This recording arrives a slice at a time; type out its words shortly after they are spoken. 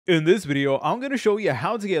In this video, I'm going to show you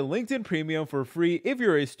how to get LinkedIn Premium for free if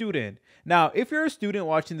you're a student. Now, if you're a student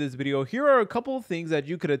watching this video, here are a couple of things that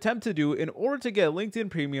you could attempt to do in order to get LinkedIn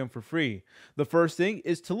Premium for free. The first thing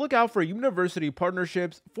is to look out for university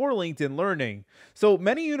partnerships for LinkedIn Learning. So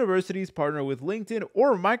many universities partner with LinkedIn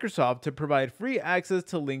or Microsoft to provide free access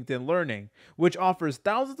to LinkedIn Learning, which offers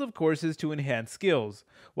thousands of courses to enhance skills.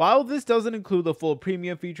 While this doesn't include the full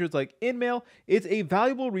premium features like InMail, it's a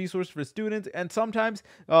valuable resource for students, and sometimes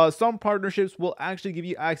some partnerships will actually give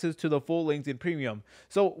you access to the full LinkedIn Premium.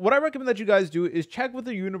 So what I recommend that you guys do is check with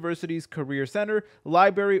the university's career center,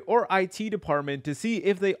 library, or IT department to see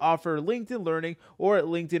if they offer LinkedIn Learning or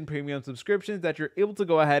LinkedIn Premium subscriptions that you're able to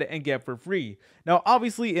go ahead and get for free. Now,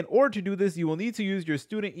 obviously, in order to do this, you will need to use your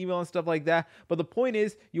student email and stuff like that. But the point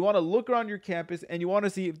is, you want to look around your campus and you want to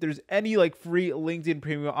see if there's any like free LinkedIn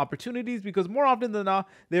Premium opportunities, because more often than not,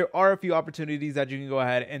 there are a few opportunities that you can go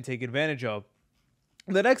ahead and take advantage of.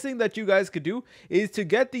 The next thing that you guys could do is to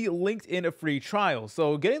get the LinkedIn free trial.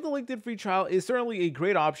 So getting the LinkedIn free trial is certainly a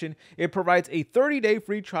great option. It provides a 30-day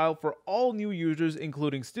free trial for all new users,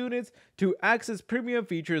 including students, to access premium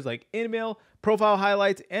features like InMail, profile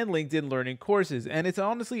highlights, and LinkedIn Learning courses. And it's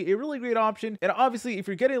honestly a really great option. And obviously, if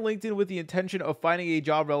you're getting LinkedIn with the intention of finding a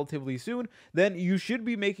job relatively soon, then you should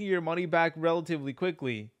be making your money back relatively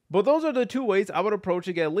quickly. But those are the two ways I would approach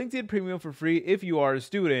to get LinkedIn Premium for free if you are a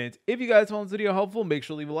student. If you guys found this video helpful, make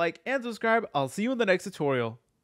sure to leave a like and subscribe. I'll see you in the next tutorial.